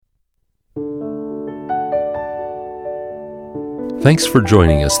Thanks for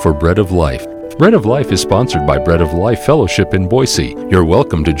joining us for Bread of Life. Bread of Life is sponsored by Bread of Life Fellowship in Boise. You're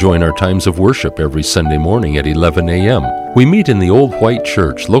welcome to join our times of worship every Sunday morning at 11 a.m. We meet in the Old White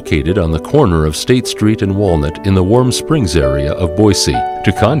Church located on the corner of State Street and Walnut in the Warm Springs area of Boise.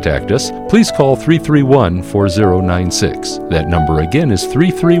 To contact us, please call 331-4096. That number again is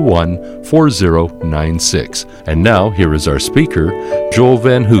 331-4096. And now, here is our speaker, Joel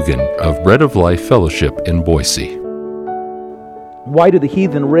Van Hoogen of Bread of Life Fellowship in Boise. Why do the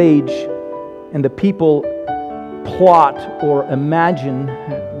heathen rage and the people plot or imagine?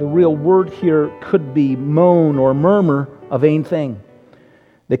 The real word here could be moan or murmur, a vain thing.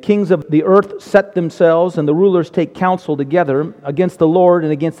 The kings of the earth set themselves, and the rulers take counsel together against the Lord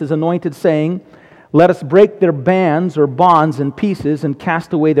and against His anointed, saying, "Let us break their bands or bonds in pieces and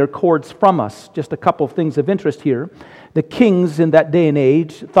cast away their cords from us." Just a couple of things of interest here. The kings in that day and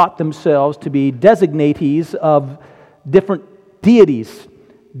age thought themselves to be designatees of different deities,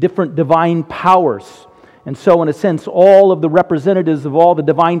 different divine powers. And so, in a sense, all of the representatives of all the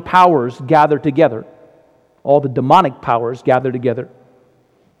divine powers gather together. All the demonic powers gather together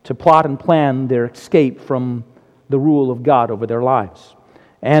to plot and plan their escape from the rule of God over their lives.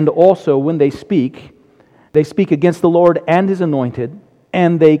 And also, when they speak against the Lord and His anointed,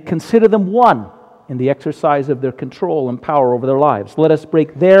 and they consider them one in the exercise of their control and power over their lives. Let us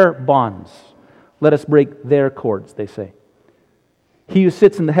break their bonds. Let us break their cords, they say. He who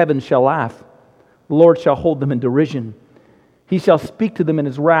sits in the heavens shall laugh. The Lord shall hold them in derision. He shall speak to them in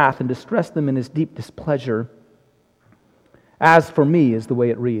His wrath and distress them in His deep displeasure. As for me, is the way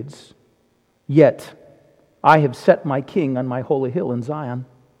it reads, yet I have set my king on my holy hill in Zion.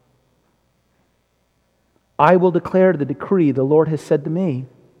 I will declare the decree the Lord has said to me.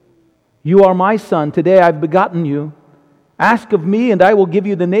 You are my son, today I've begotten you. Ask of me, and I will give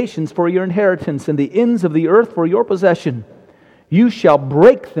you the nations for your inheritance, and the ends of the earth for your possession. You shall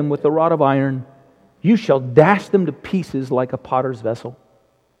break them with a rod of iron. You shall dash them to pieces like a potter's vessel.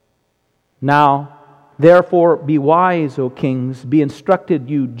 Now, therefore, be wise, O kings. Be instructed,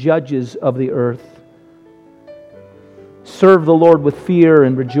 you judges of the earth. Serve the Lord with fear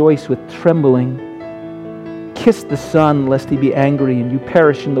and rejoice with trembling. Kiss the Son, lest He be angry and you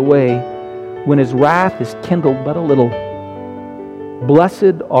perish in the way, when His wrath is kindled but a little.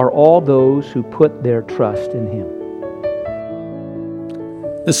 Blessed are all those who put their trust in Him.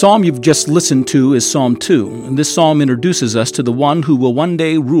 The psalm you've just listened to is Psalm 2, and this psalm introduces us to the one who will one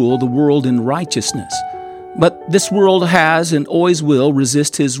day rule the world in righteousness. But this world has and always will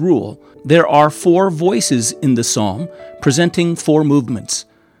resist His rule. There are 4 voices in the psalm, presenting 4 movements.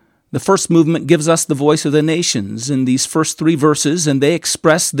 The first movement gives us the voice of the nations in these first 3 verses, and they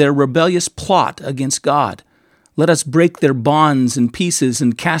express their rebellious plot against God. Let us break their bonds in pieces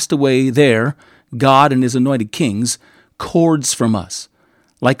and cast away their, God and His anointed kings, cords from us.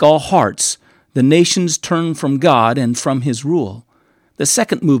 Like all hearts, the nations turn from God and from His rule. The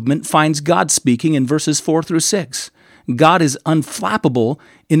second movement finds God speaking in verses 4 through 6. God is unflappable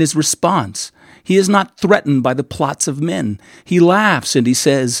in His response. He is not threatened by the plots of men. He laughs and He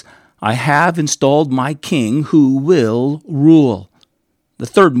says, I have installed my king who will rule. The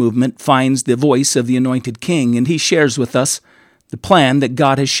third movement finds the voice of the anointed king, and he shares with us the plan that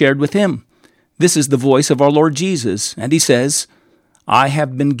God has shared with him. This is the voice of our Lord Jesus, and He says, I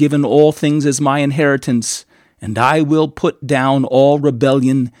have been given all things as my inheritance, and I will put down all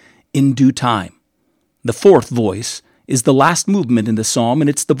rebellion in due time. The fourth voice is the last movement in the psalm, and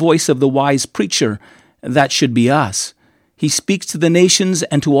it's the voice of the wise preacher. That should be us. He speaks to the nations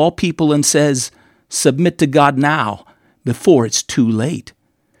and to all people and says, submit to God now, before it's too late.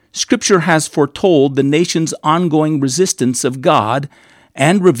 Scripture has foretold the nation's ongoing resistance of God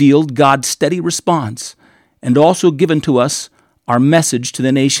and revealed God's steady response, and also given to us our message to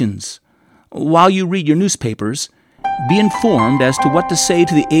the nations. While you read your newspapers, be informed as to what to say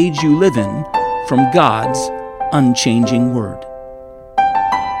to the age you live in from God's unchanging word.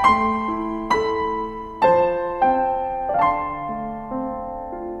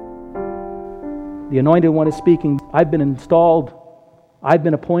 The Anointed One is speaking. I've been installed. I've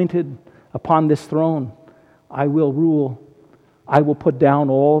been appointed upon this throne. I will rule. I will put down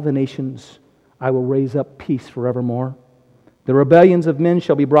all the nations. I will raise up peace forevermore. The rebellions of men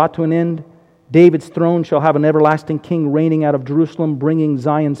shall be brought to an end. David's throne shall have an everlasting king reigning out of Jerusalem, bringing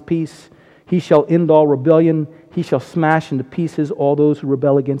Zion's peace. He shall end all rebellion. He shall smash into pieces all those who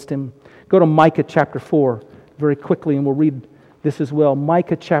rebel against Him. Go to Micah chapter 4 very quickly, and we'll read this as well.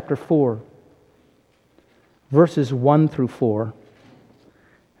 Micah chapter 4, verses 1 through 4.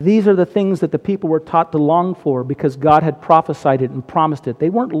 These are the things that the people were taught to long for because God had prophesied it and promised it. They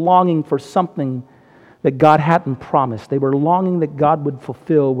weren't longing for something that God hadn't promised. They were longing that God would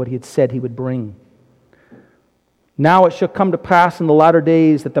fulfill what He had said He would bring. Now it shall come to pass in the latter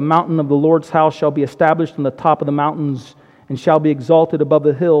days that the mountain of the Lord's house shall be established on the top of the mountains and shall be exalted above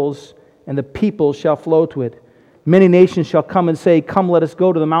the hills, and the people shall flow to it. Many nations shall come and say, Come, let us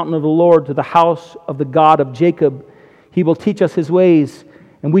go to the mountain of the Lord, to the house of the God of Jacob. He will teach us His ways,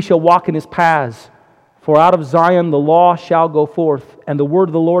 and we shall walk in His paths. For out of Zion the law shall go forth, and the word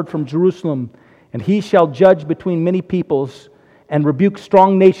of the Lord from Jerusalem. And He shall judge between many peoples, and rebuke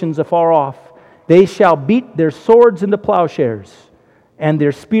strong nations afar off. They shall beat their swords into plowshares, and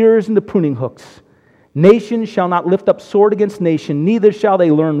their spears into pruning hooks. Nation shall not lift up sword against nation, neither shall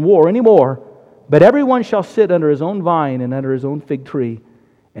they learn war any more. But everyone shall sit under his own vine and under his own fig tree,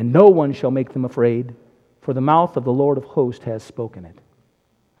 and no one shall make them afraid, for the mouth of the Lord of hosts has spoken it.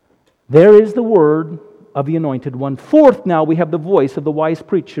 There is the word of the Anointed One. Fourth, now we have the voice of the wise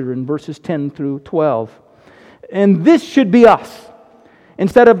preacher in verses 10 through 12. And this should be us.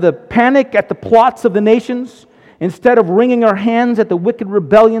 Instead of the panic at the plots of the nations, instead of wringing our hands at the wicked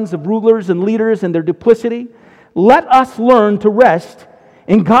rebellions of rulers and leaders and their duplicity, let us learn to rest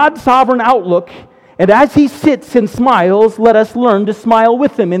in God's sovereign outlook, and as He sits and smiles, let us learn to smile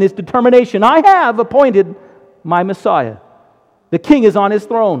with Him in His determination. I have appointed my Messiah. The King is on His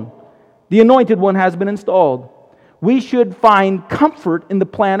throne. The Anointed One has been installed. We should find comfort in the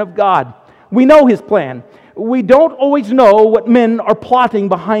plan of God. We know His plan. We don't always know what men are plotting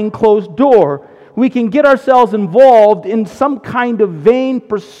behind closed door. We can get ourselves involved in some kind of vain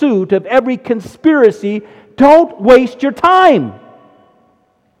pursuit of every conspiracy. Don't waste your time.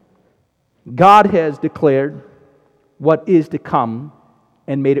 God has declared what is to come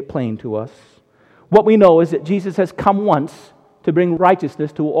and made it plain to us. What we know is that Jesus has come once to bring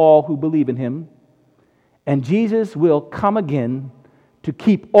righteousness to all who believe in Him, and Jesus will come again to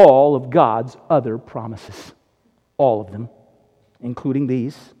keep all of God's other promises. All of them, including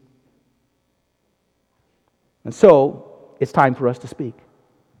these. And so, it's time for us to speak.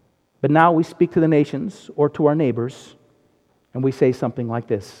 But now we speak to the nations or to our neighbors, and we say something like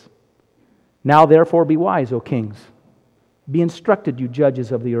this. Now therefore be wise, O kings. Be instructed, you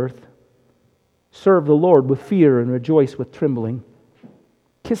judges of the earth. Serve the Lord with fear and rejoice with trembling.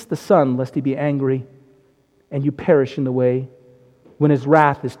 Kiss the Son, lest He be angry, and you perish in the way, when His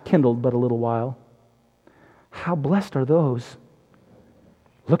wrath is kindled but a little while. How blessed are those.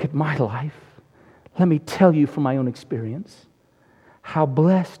 Look at my life. Let me tell you from my own experience. How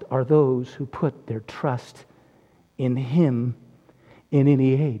blessed are those who put their trust in Him in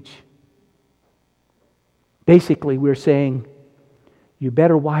any age. Basically, we're saying, you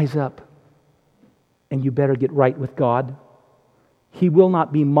better wise up and you better get right with God. He will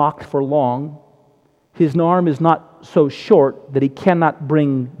not be mocked for long. His arm is not so short that He cannot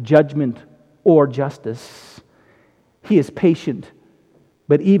bring judgment or justice. He is patient,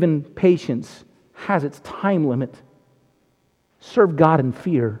 but even patience has its time limit. Serve God in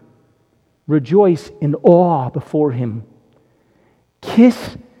fear. Rejoice in awe before Him.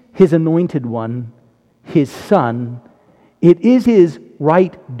 Kiss His Anointed One, His Son. It is His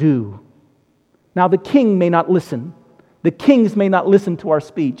right due. Now the king may not listen. The kings may not listen to our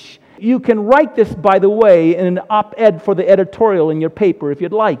speech. You can write this, by the way, in an op-ed for the editorial in your paper if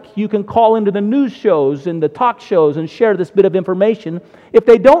you'd like. You can call into the news shows and the talk shows and share this bit of information. If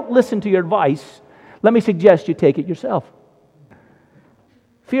they don't listen to your advice, let me suggest you take it yourself.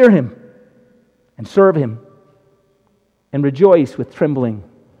 Fear Him and serve Him and rejoice with trembling.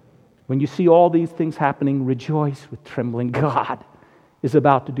 When you see all these things happening, rejoice with trembling. God is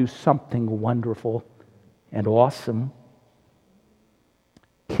about to do something wonderful and awesome.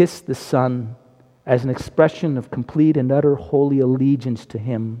 Kiss the Son as an expression of complete and utter holy allegiance to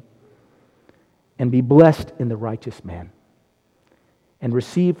Him, and be blessed in the righteous man, and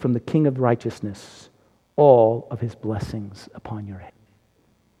receive from the King of righteousness all of His blessings upon your head.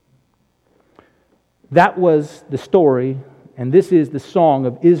 That was the story, and this is the song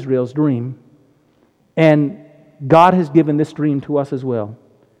of Israel's dream. And God has given this dream to us as well.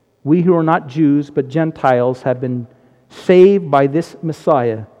 We who are not Jews but Gentiles have been saved by this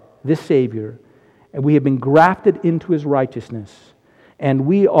Messiah, this Savior, and we have been grafted into His righteousness, and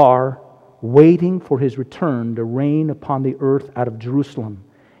we are waiting for His return to reign upon the earth out of Jerusalem.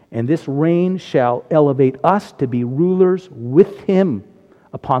 And this reign shall elevate us to be rulers with Him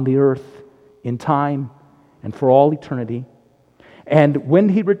upon the earth in time and for all eternity. And when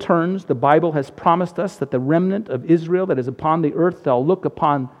He returns, the Bible has promised us that the remnant of Israel that is upon the earth shall look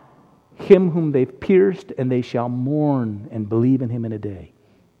upon Him whom they've pierced, and they shall mourn and believe in Him in a day.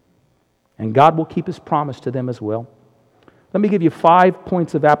 And God will keep His promise to them as well. Let me give you 5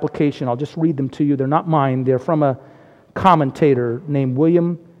 points of application. I'll just read them to you. They're not mine. They're from a commentator named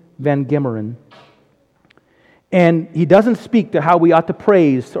Joel Van Hoogen. And he doesn't speak to how we ought to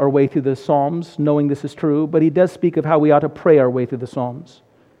praise our way through the Psalms, knowing this is true, but he does speak of how we ought to pray our way through the Psalms.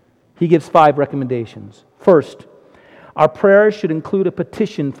 He gives 5 recommendations. First, our prayers should include a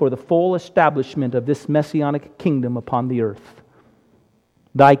petition for the full establishment of this messianic kingdom upon the earth.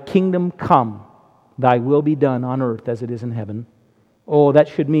 Thy kingdom come, thy will be done on earth as it is in heaven. Oh, that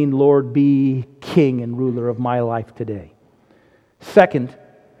should mean, Lord, be king and ruler of my life today. Second,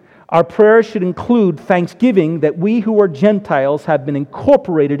 our prayers should include thanksgiving that we who are Gentiles have been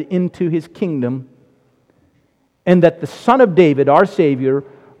incorporated into His kingdom, and that the Son of David, our Savior,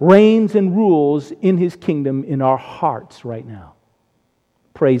 reigns and rules in His kingdom in our hearts right now.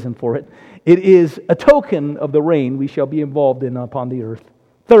 Praise Him for it. It is a token of the reign we shall be involved in upon the earth.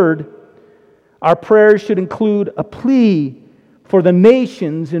 Third, our prayers should include a plea for the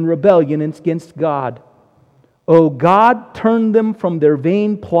nations in rebellion against God. O God, turn them from their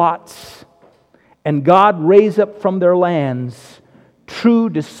vain plots, and God, raise up from their lands true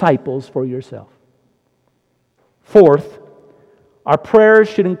disciples for yourself. Fourth, our prayers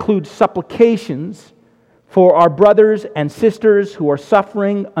should include supplications for our brothers and sisters who are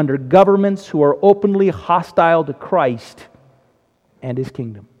suffering under governments who are openly hostile to Christ and His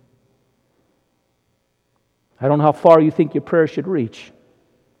kingdom. I don't know how far you think your prayer should reach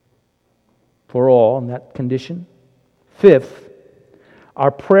for all in that condition. Fifth,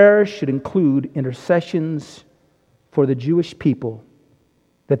 our prayers should include intercessions for the Jewish people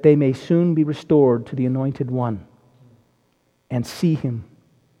that they may soon be restored to the Anointed One and see Him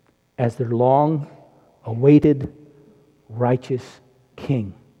as their long-awaited righteous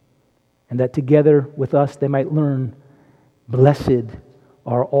King, and that together with us they might learn, blessed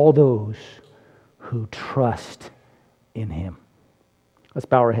are all those who trust in Him. Let's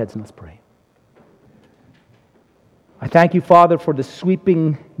bow our heads and let's pray. I thank you, Father, for the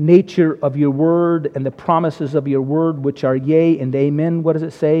sweeping nature of your word and the promises of your word, which are yea and amen. What does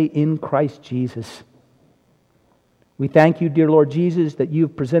it say? In Christ Jesus. We thank you, dear Lord Jesus, that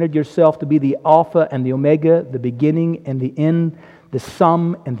you've presented yourself to be the Alpha and the Omega, the beginning and the end, the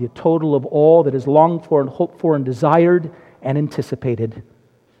sum and the total of all that is longed for and hoped for and desired and anticipated.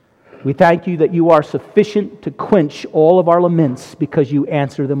 We thank you that you are sufficient to quench all of our laments because you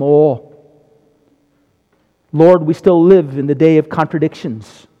answer them all. Lord, we still live in the day of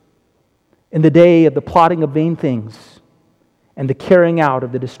contradictions, in the day of the plotting of vain things, and the carrying out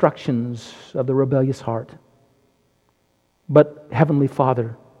of the destructions of the rebellious heart. But, Heavenly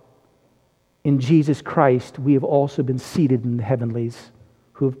Father, in Jesus Christ, we have also been seated in the heavenlies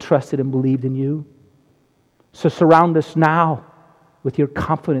who have trusted and believed in you. So surround us now with your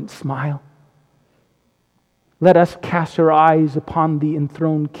confident smile. Let us cast our eyes upon the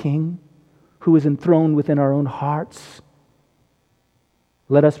enthroned King, who is enthroned within our own hearts.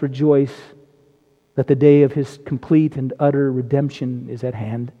 Let us rejoice that the day of His complete and utter redemption is at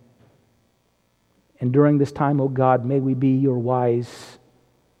hand. And during this time, O God, may we be your wise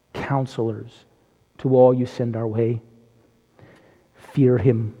counselors to all you send our way. Fear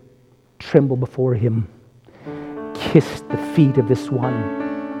Him, tremble before Him, kiss the feet of this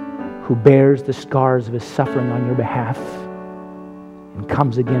one who bears the scars of His suffering on your behalf and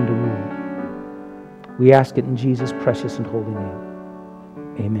comes again to rule. We ask it in Jesus' precious and holy name.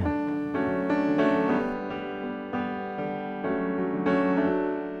 Amen.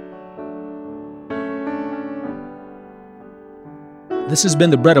 This has been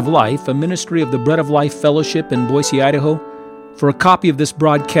The Bread of Life, a ministry of the Bread of Life Fellowship in Boise, Idaho. For a copy of this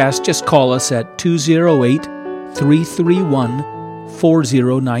broadcast, just call us at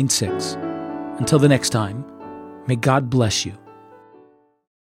 208-331-4096. Until the next time, may God bless you.